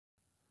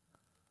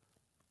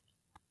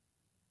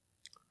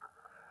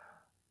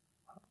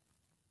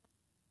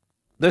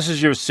This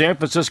is your San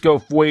Francisco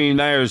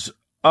 49ers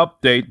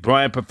update.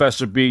 Brian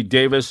Professor B.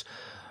 Davis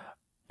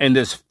and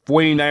this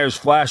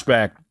 49ers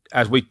flashback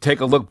as we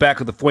take a look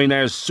back at the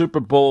 49ers Super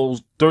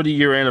Bowl's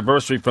 30-year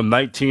anniversary from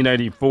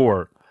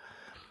 1994.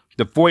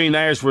 The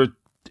 49ers were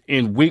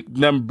in week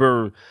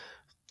number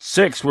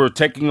 6, were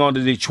taking on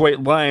the Detroit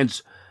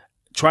Lions,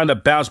 trying to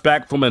bounce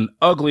back from an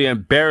ugly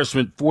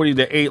embarrassment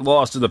 40-8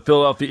 loss to the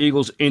Philadelphia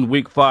Eagles in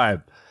week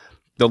 5.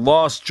 The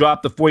loss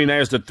dropped the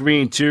 49ers to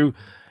 3-2.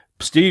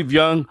 Steve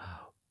Young,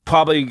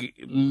 probably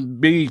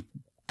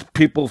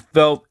people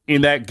felt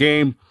in that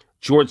game,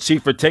 George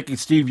Seifert taking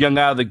Steve Young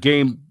out of the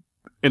game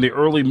in the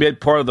early mid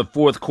part of the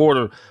fourth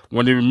quarter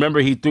when you remember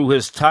he threw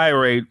his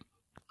tirade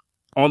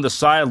on the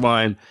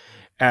sideline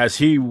as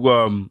he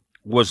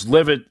was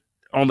livid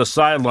on the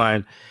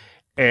sideline.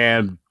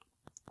 And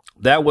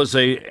that was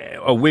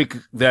a week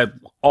that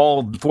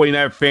all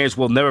 49er fans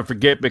will never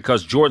forget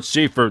because George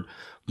Seifert,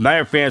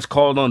 Niner fans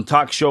called on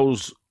talk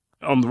shows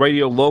on the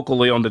radio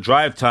locally on the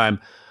drive time,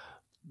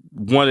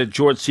 wanted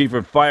George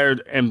Seifert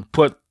fired and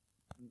put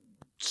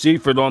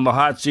Seifert on the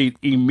hot seat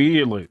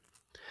immediately.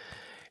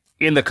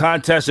 In the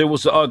contest, it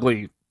was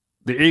ugly.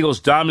 The Eagles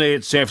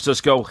dominated San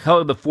Francisco,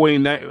 held the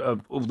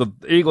 49ers. The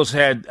Eagles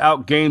had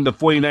outgained the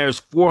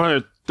 49ers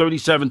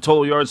 437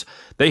 total yards.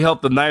 They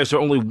helped the Niners to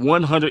only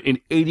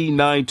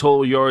 189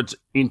 total yards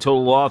in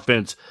total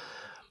offense.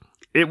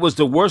 It was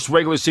the worst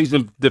regular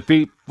season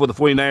defeat for the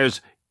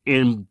 49ers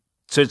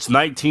since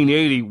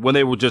 1980 when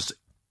they were just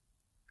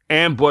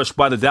ambushed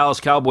by the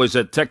Dallas Cowboys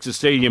at Texas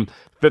Stadium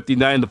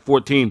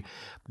 59-14.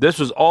 This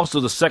was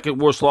also the second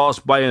worst loss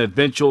by an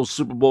eventual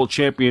Super Bowl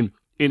champion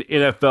in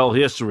NFL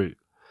history.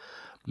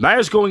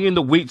 Niners going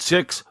into week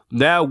 6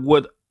 now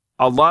with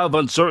a lot of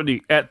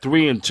uncertainty at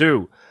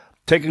 3-2,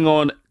 taking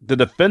on the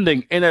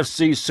defending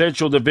NFC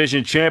Central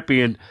Division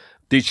champion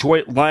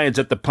Detroit Lions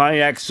at the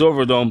Pontiac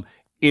Silverdome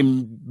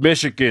in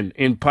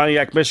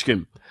Pontiac,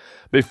 Michigan.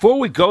 Before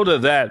we go to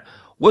that,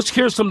 let's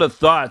hear some of the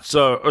thoughts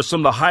or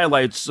some of the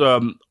highlights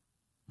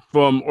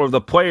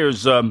the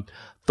players'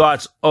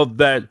 thoughts of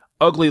that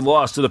ugly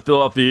loss to the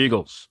Philadelphia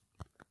Eagles.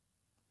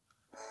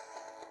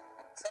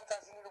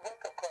 Sometimes you need a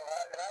wake-up call.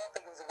 And I don't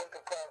think it was a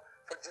wake-up call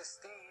for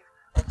just Steve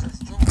or just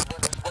Julie, but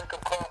it was a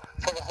wake-up call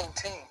for the whole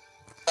team.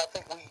 I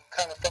think we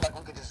kind of felt like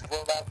we could just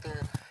roll out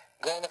there,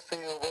 go on the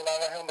field, roll out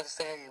our helmets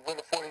and say, hey, we're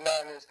the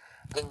 49ers,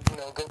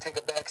 go take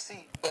a back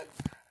seat. But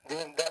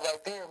then that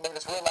right there made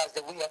us realize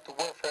that we have to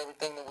work for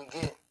everything that we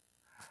get.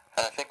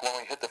 And I think when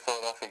we hit the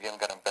Philadelphia game,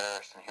 got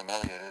embarrassed and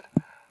humiliated,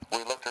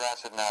 we looked around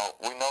and said, now,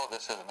 we know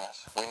this isn't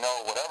us. We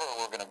know whatever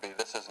we're going to be,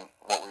 this isn't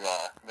what we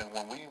are. And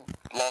when we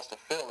lost to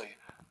Philly,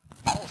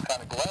 I was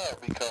kind of glad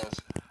because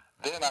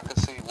then I could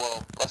see,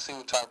 well, let's see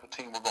what type of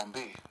team we're going to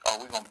be. Are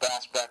we going to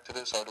bounce back to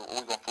this or are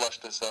we going to flush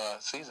this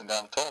season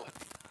down the toilet?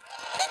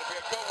 Got to be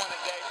a good one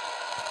today.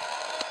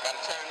 Got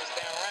to turn this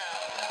thing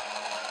around.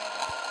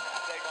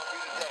 Today going to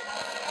be the day.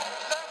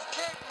 Left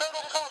kick,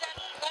 middle cover.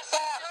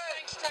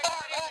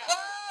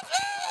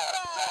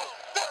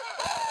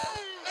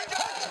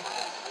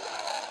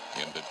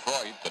 In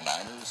Detroit, the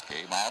Niners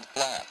came out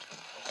flat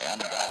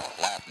and got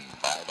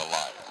flattened by the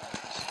Lions.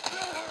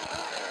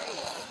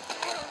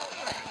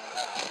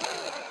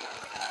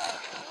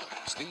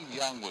 Steve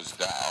Young was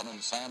down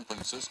and San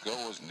Francisco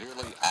was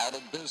nearly out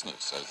of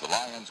business as the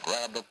Lions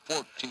grabbed a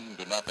 14-0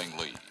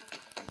 lead.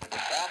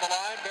 Down the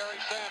line, Barry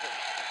Sanders.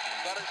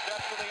 Better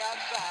step to the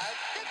outside.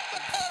 Gets the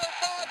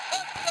qualified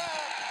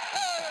touchdown.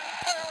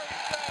 Barry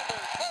Sanders.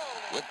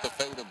 With the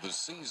fate of the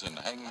season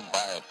hanging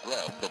by a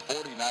thread, the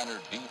 49er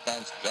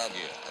defense dug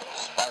in,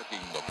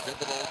 sparking the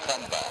pivotal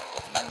comeback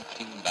of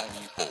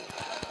 1994.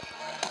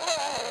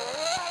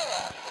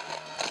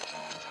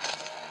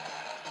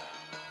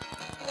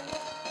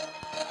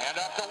 And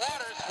up to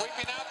Waters,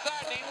 sweeping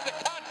outside, needs to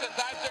cut,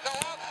 decides to go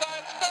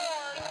outside,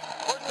 scores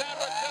for San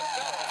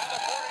Francisco, and the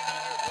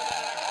 49ers with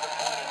an extra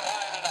point and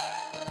tying it up.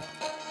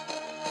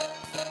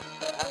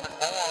 Herman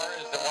Moore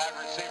is the wide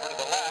receiver to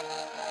the left,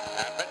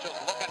 and Mitchell's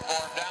looking for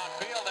him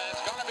downfield, and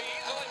it's going to be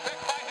easily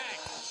picked by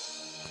Hank.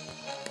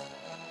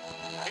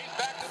 He's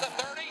back to the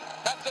 30,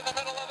 cuts in the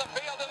middle of the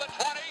field to the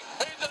 20,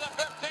 he's to the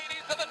 15,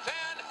 he's to the 10,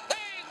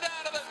 he's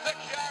down to the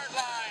 6-yard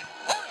line.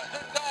 First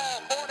and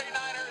goal,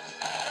 49ers.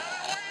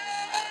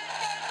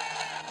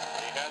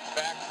 He heads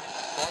back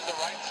toward the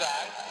right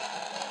side.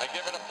 They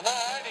give it to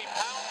Floyd. He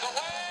pounds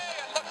away.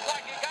 It looks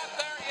like he got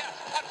there. Yes,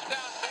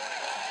 touchdown 49.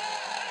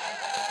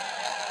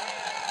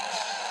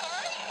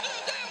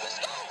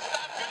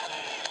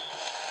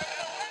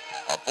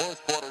 A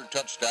fourth-quarter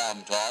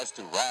touchdown toss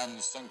to Ron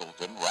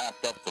Singleton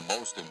wrapped up the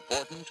most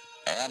important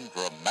and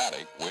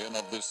dramatic win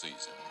of the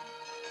season.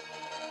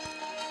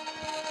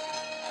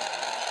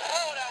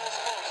 Oh, that was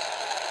close.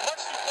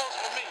 Much too close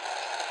for me.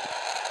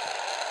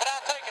 But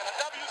I'll take it. A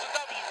W's a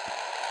W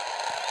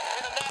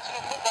in the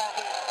National Football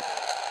League.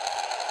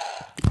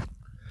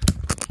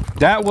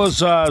 That was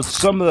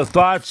some of the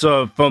thoughts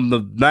from the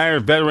Niner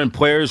veteran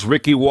players,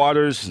 Ricky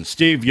Waters and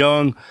Steve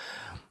Young,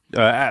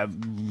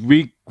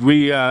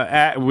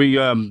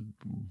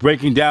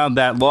 breaking down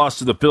that loss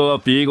to the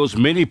Philadelphia Eagles.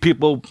 Many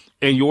people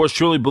and yours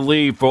truly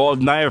believe, for all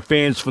Niner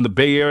fans from the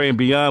Bay Area and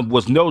beyond,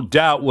 was no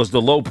doubt was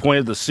the low point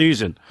of the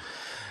season.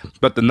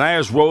 But the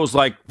Niners rose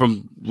like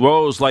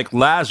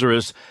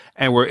Lazarus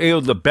and were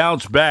able to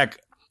bounce back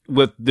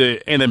and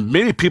then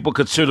many people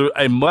consider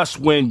a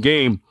must-win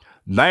game.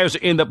 Niners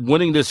end up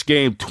winning this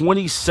game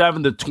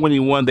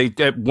 27-21. They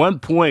at one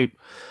point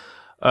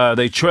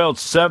they trailed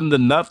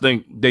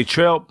 7-0. They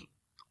trailed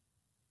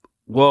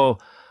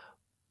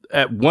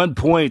at one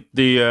point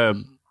they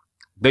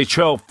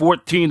trailed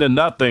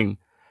 14-0,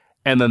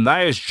 and the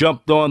Niners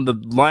jumped on the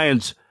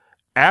Lions.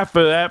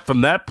 After that, from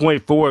that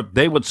point forward,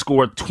 they would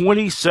score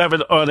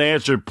 27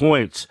 unanswered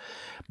points.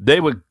 They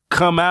would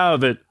come out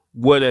of it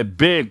with a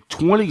big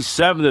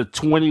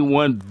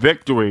 27-21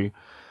 victory.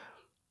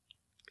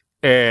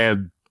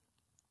 And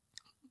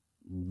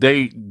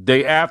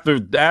they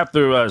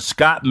after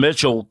Scott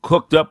Mitchell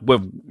hooked up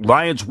with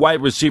Lions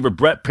wide receiver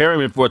Brett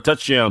Perryman for a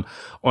touchdown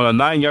on a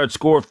 9-yard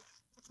score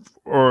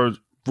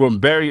from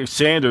Barry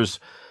Sanders,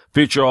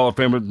 future Hall of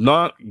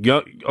Famer.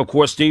 Of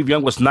course, Steve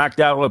Young was knocked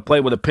out on a play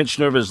with a pinched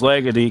nerve in his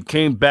leg, and he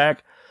came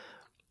back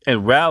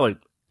and rallied.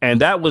 And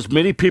that was,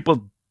 many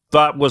people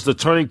thought, was the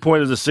turning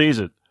point of the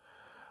season.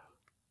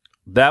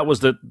 That was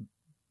the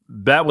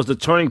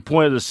turning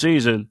point of the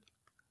season.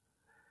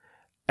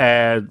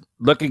 And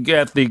looking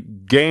at the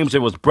games,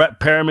 it was Brett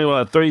Perriman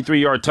on a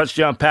 33-yard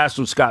touchdown pass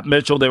from Scott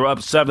Mitchell. They were up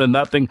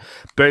 7-0.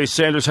 Barry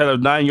Sanders had a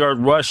 9-yard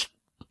rush.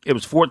 It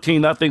was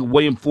 14-0.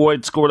 William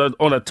Floyd scored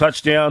on a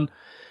touchdown.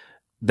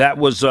 That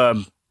was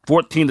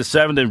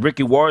 14-7. Then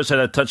Ricky Warres had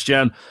a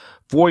touchdown,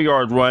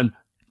 4-yard run.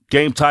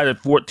 Game tied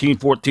at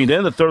 14-14. Then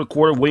in the third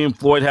quarter, William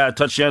Floyd had a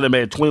touchdown that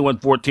made it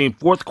 21-14.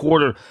 Fourth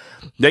quarter,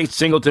 Nate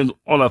Singleton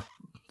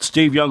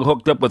Steve Young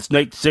hooked up with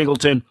Nate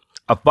Singleton,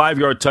 a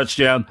 5-yard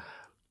touchdown.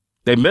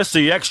 They missed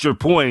the extra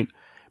point,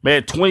 made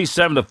it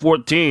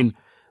 27-14.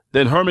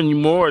 Then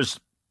Herman Moore's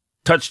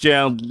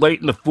touchdown late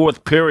in the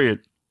fourth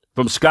period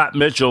from Scott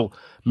Mitchell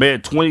made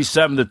it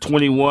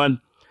 27-21.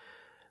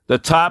 The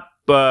top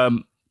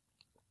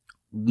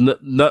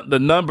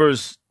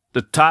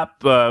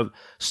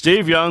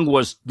Steve Young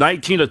was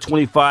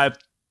 19-25,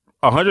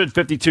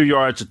 152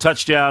 yards, a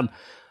touchdown.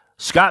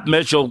 Scott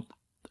Mitchell,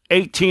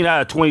 18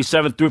 out of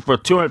 27, threw for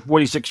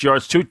 246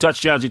 yards, 2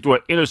 touchdowns. He threw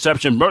an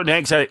interception. Merton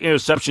Hanks had an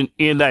interception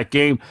in that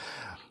game.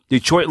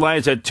 Detroit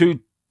Lions had 2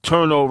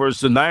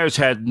 turnovers. The Niners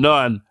had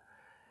none.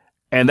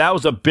 And that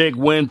was a big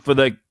win for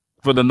the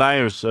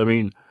Niners. I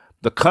mean,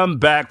 the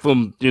comeback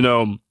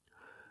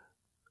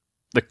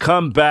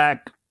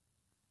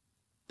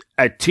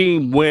a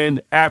team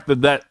win after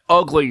that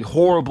ugly,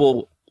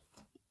 horrible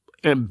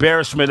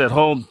embarrassment at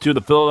home to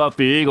the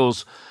Philadelphia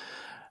Eagles.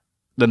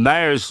 The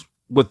Niners,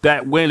 with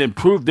that win,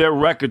 improved their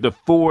record to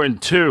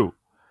 4-2.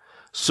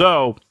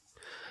 So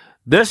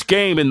this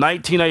game in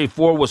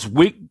 1994 was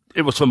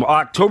it was from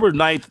October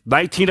 9th,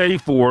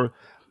 1984.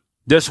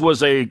 This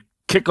was a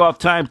kickoff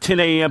time, 10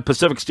 a.m.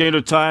 Pacific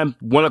Standard Time,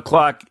 1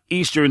 o'clock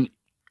Eastern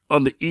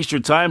on the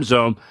Eastern Time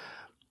Zone.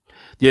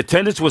 The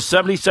attendance was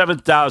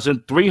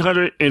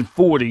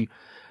 77,340.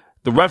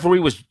 The referee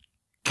was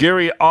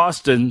Jerry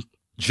Austin.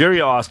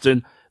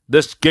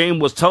 This game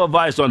was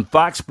televised on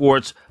Fox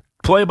Sports.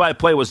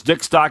 Play-by-play was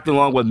Dick Stockton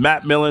along with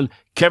Matt Millen,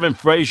 Kevin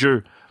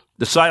Frazier,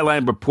 the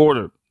sideline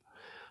reporter.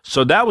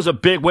 So that was a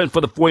big win for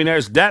the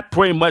 49ers. That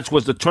pretty much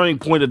was the turning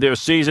point of their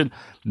season.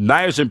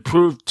 Niners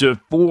improved to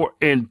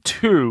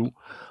 4-2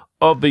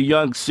 of the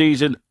young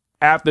season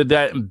after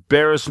that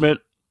embarrassment,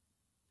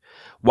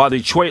 while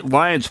Detroit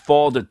Lions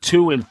fall to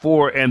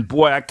 2-4. And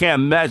boy, I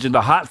can't imagine,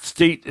 the hot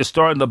seat is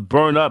starting to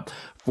burn up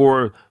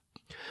for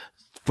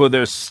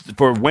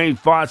Wayne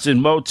Fonts in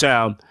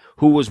Motown,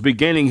 who was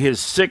beginning his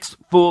 6th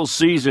full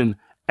season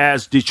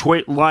as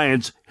Detroit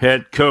Lions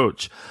head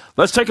coach.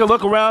 Let's take a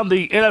look around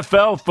the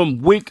NFL from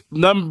week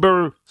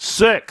number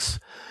 6.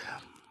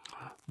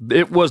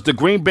 It was the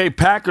Green Bay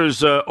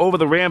Packers over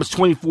the Rams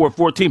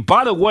 24-14.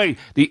 By the way,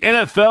 the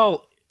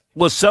NFL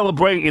was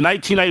celebrating in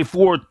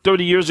 1994,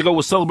 30 years ago,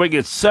 was celebrating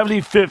its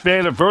 75th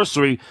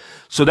anniversary.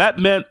 So that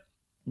meant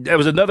there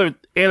was another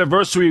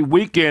anniversary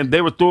weekend.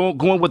 They were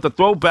going with the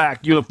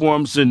throwback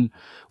uniforms in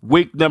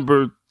week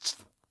number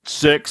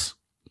 6.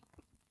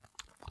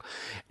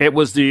 It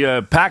was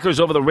the Packers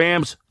over the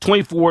Rams,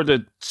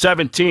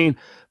 24-17,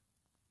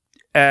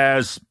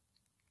 as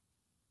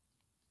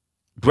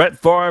Brett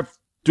Favre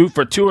threw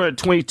for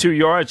 222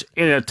 yards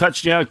and a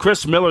touchdown.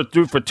 Chris Miller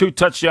threw for 2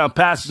 touchdown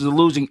passes, a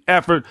losing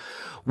effort.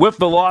 With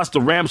the loss,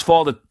 the Rams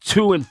fall to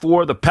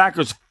 2-4. The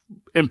Packers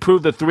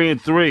improved to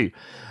 3-3.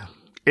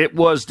 It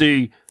was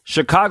the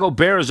Chicago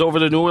Bears over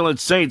the New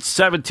Orleans Saints,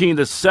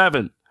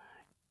 17-7.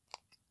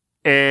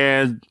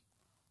 And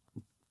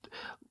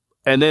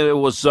then it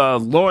was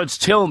Lawrence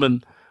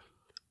Tillman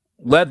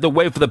led the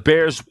way for the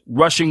Bears,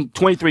 rushing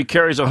 23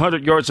 carries,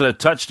 100 yards, and a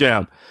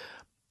touchdown.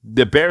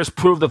 The Bears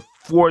proved the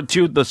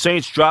 4-2. The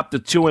Saints dropped to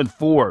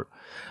 2-4.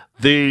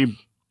 The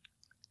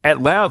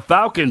Atlanta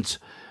Falcons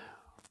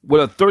with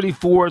a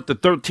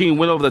 34-13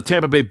 win over the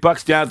Tampa Bay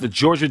Bucks down at the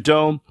Georgia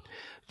Dome.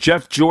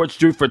 Jeff George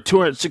threw for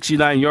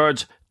 269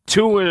 yards,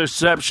 2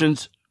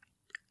 interceptions,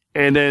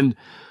 and then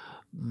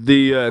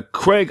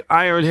Craig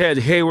Ironhead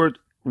Hayward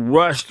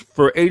rushed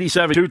for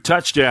 87, 2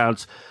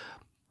 touchdowns.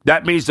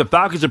 That means the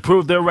Falcons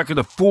improved their record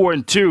to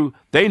 4-2.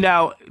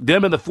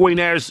 Them and the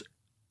 49ers,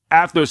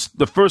 after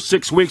the first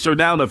 6 weeks, are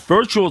now in a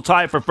virtual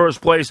tie for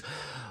first place.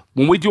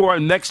 When we do our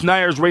next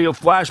Niners radio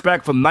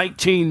flashback from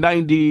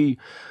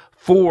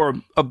 1994,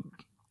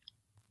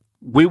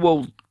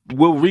 we'll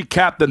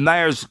recap the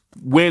Niners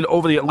win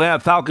over the Atlanta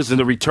Falcons and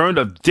the return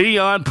of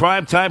Deion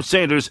Primetime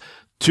Sanders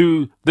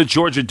to the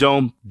Georgia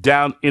Dome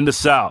down in the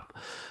South.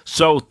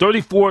 So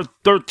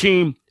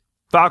 34-13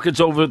 Falcons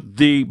over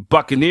the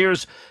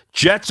Buccaneers.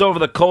 Jets over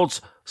the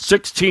Colts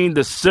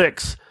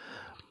 16-6.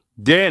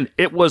 Then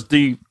it was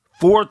the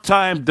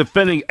 4-time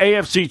defending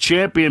AFC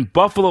champion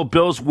Buffalo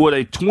Bills with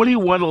a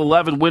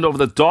 21-11 win over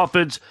the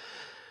Dolphins,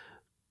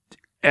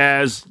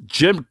 as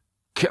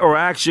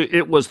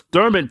it was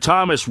Thurman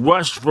Thomas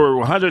rushed for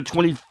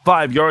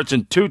 125 yards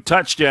and 2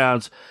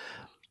 touchdowns.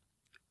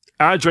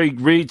 Andre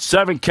Reed,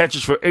 7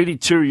 catches for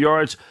 82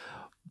 yards.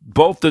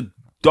 Both the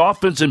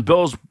Dolphins and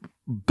Bills,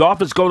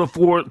 Dolphins fall to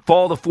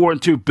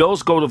 4-2.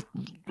 Bills go to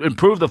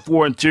improve to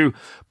 4-2.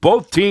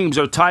 Both teams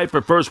are tied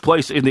for first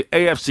place in the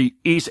AFC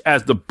East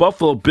as the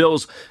Buffalo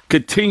Bills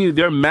continue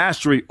their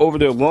mastery over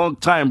their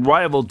longtime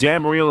rival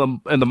Dan Marino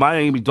and the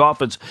Miami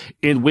Dolphins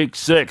in Week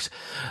 6.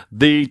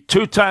 The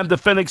 2-time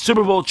defending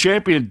Super Bowl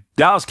champion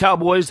Dallas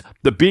Cowboys,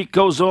 the beat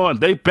goes on.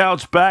 They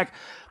bounce back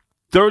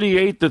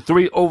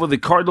 38-3 over the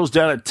Cardinals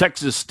down at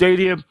Texas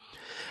Stadium,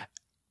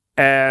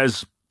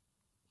 as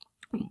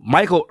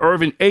Michael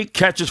Irvin, 8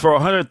 catches for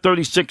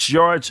 136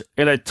 yards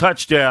and a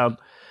touchdown.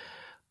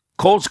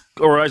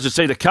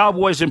 The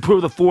Cowboys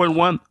improved to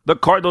 4-1. The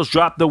Cardinals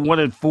dropped to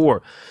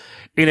 1-4.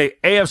 In a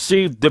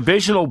AFC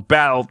divisional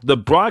battle, the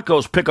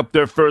Broncos pick up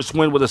their first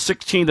win with a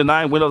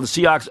 16-9 win over the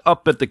Seahawks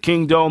up at the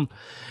Kingdome,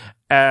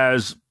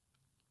 as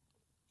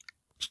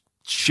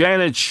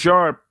Shannon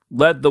Sharp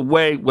led the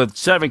way with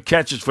 7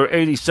 catches for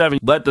 87,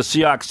 led the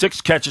Seahawks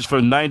 6 catches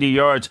for 90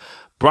 yards.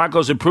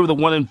 Broncos improved to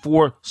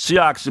 1-4.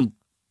 Seahawks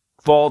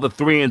fall to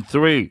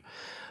 3-3.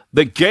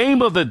 The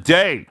game of the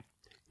day,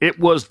 it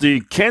was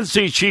the Kansas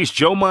City Chiefs,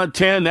 Joe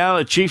Montana now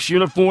in a Chiefs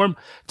uniform,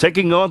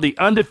 taking on the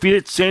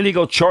undefeated San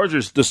Diego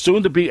Chargers, the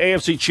soon-to-be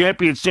AFC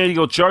champion San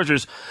Diego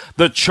Chargers.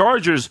 The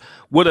Chargers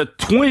with a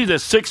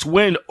 20-6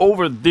 win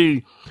over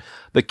the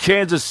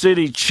Kansas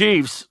City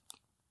Chiefs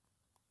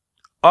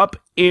up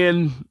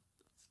in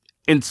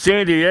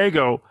San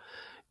Diego,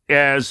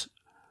 as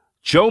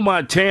Joe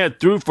Montana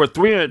threw for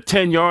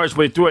 310 yards,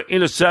 but he threw an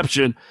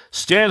interception.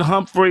 Stan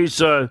Humphries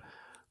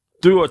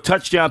threw a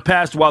touchdown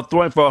pass while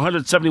throwing for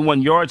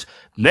 171 yards.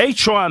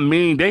 Natron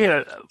Mean, they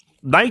had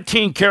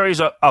 19 carries,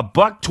 a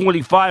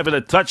 $125 and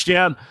a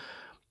touchdown.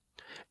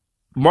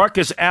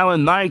 Marcus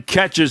Allen, 9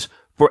 catches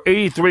for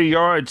 83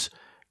 yards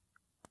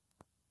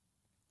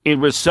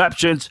in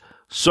receptions.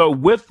 So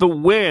with the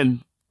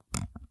win,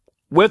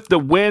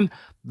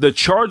 the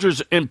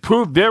Chargers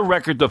improved their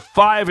record to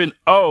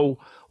 5-0,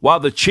 while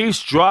the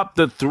Chiefs dropped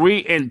to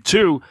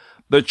 3-2.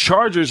 The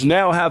Chargers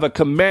now have a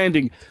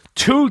commanding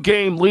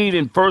 2-game lead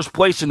in first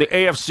place in the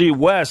AFC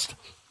West.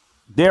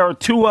 They are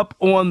 2 up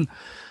on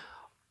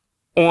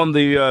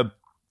the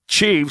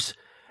Chiefs,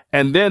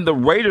 and then the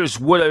Raiders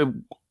with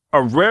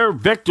a rare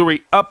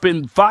victory up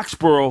in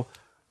Foxborough,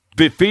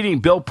 defeating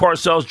Bill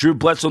Parcells, Drew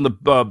Bledsoe,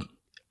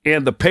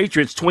 and the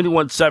Patriots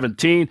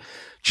 21-17.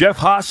 Jeff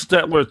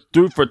Hostetler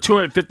threw for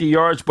 250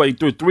 yards, but he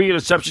threw 3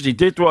 interceptions. He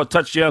did throw a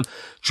touchdown.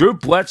 Drew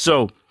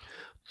Bledsoe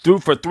threw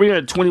for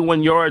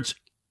 321 yards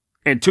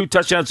and 2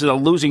 touchdowns in a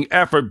losing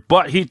effort,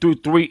 but he threw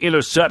 3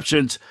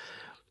 interceptions.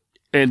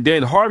 And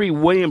then Harvey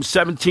Williams,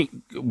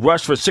 17,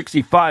 rushed for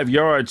 65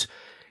 yards.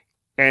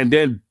 And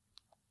then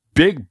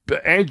Big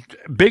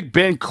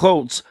Ben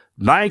Coates,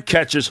 9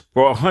 catches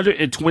for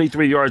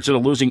 123 yards in a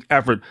losing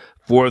effort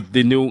for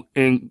the New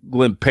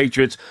England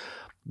Patriots.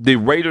 The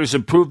Raiders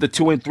improved to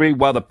 2-3,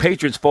 while the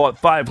Patriots fall at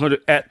 500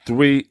 at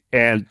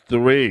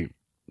 3-3.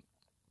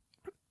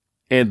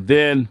 And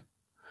then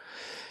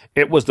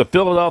it was the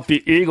Philadelphia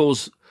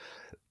Eagles,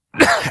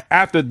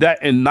 after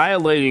that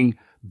annihilating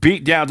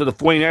beatdown to the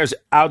 49ers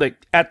out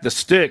at the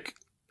stick.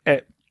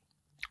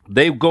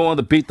 They go on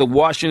to beat the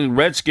Washington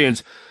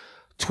Redskins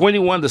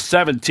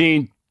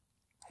 21-17.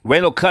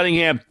 Randall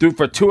Cunningham threw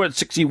for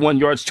 261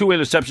 yards, 2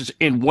 interceptions,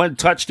 and 1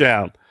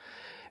 touchdown.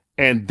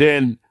 And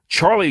then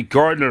Charlie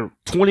Gardner,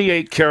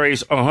 28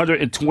 carries,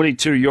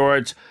 122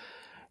 yards.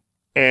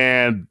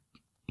 And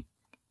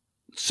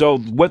so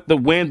with the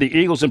win, the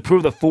Eagles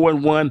improved to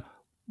 4-1.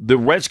 The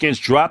Redskins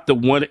dropped to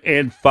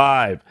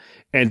 1-5.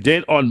 And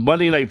then on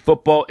Monday Night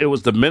Football, it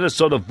was the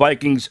Minnesota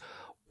Vikings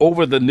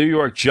over the New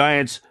York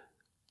Giants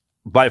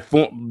by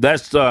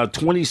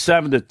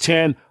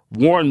 27-10.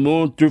 Warren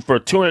Moon threw for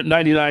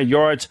 299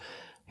 yards.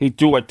 He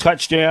threw a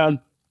touchdown.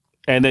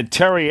 And then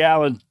Terry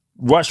Allen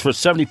rushed for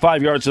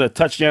 75 yards and a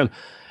touchdown.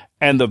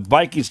 And the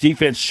Vikings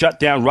defense shut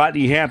down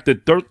Rodney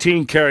Hampton,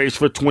 13 carries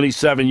for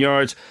 27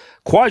 yards.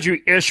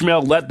 Quadri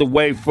Ishmael led the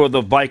way for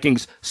the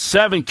Vikings,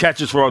 7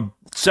 catches for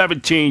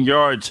 17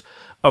 yards.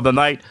 of the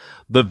night.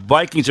 The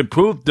Vikings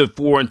improved to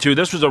 4-2.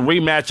 This was a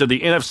rematch of the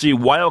NFC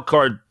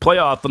wildcard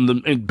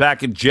playoff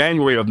back in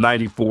January of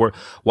 '94,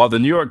 while the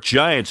New York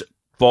Giants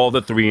fall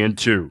to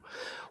 3-2.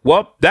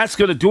 Well, that's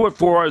going to do it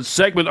for our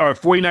segment, our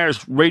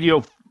 49ers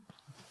radio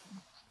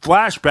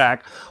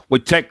flashback.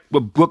 We're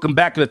looking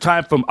back at the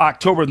time from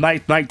October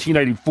 9th,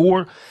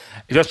 1994.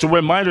 Just a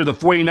reminder, the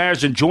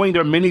 49ers enjoying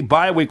their mini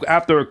bye week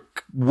after a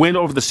win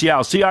over the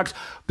Seattle Seahawks.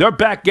 They're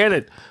back at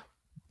it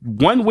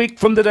 1 week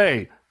from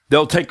today.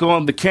 They'll take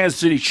on the Kansas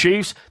City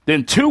Chiefs.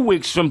 Then 2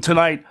 weeks from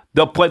tonight,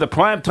 they'll play the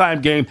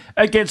primetime game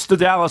against the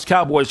Dallas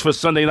Cowboys for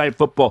Sunday Night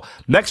Football.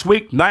 Next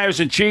week, Niners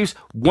and Chiefs,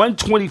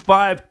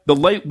 1:25, the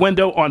late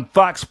window on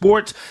Fox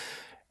Sports.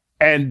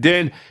 And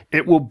then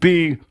it will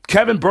be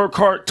Kevin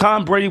Burkhardt,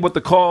 Tom Brady with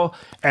the call.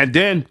 And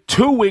then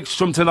 2 weeks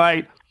from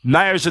tonight,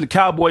 Niners and the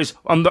Cowboys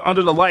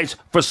under the lights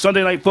for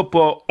Sunday Night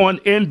Football on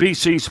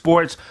NBC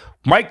Sports.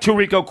 Mike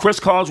Tirico, Chris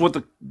Collins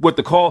with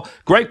the call.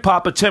 Greg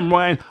Papa, Tim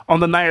Ryan on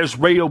the Niners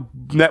Radio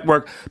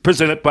Network,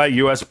 presented by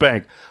U.S.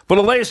 Bank. For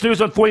the latest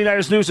news on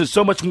 49ers News and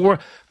so much more,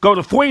 go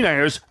to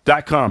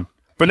 49ers.com.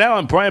 For now,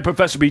 I'm Brian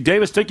Professor B.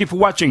 Davis. Thank you for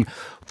watching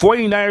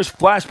 49ers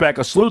Flashback,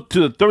 a salute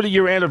to the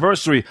 30-year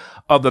anniversary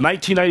of the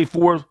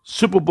 1994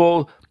 Super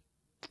Bowl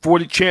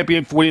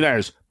champion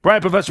 49ers.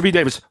 Brian Professor B.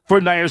 Davis for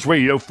Niners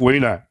Radio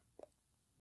 49.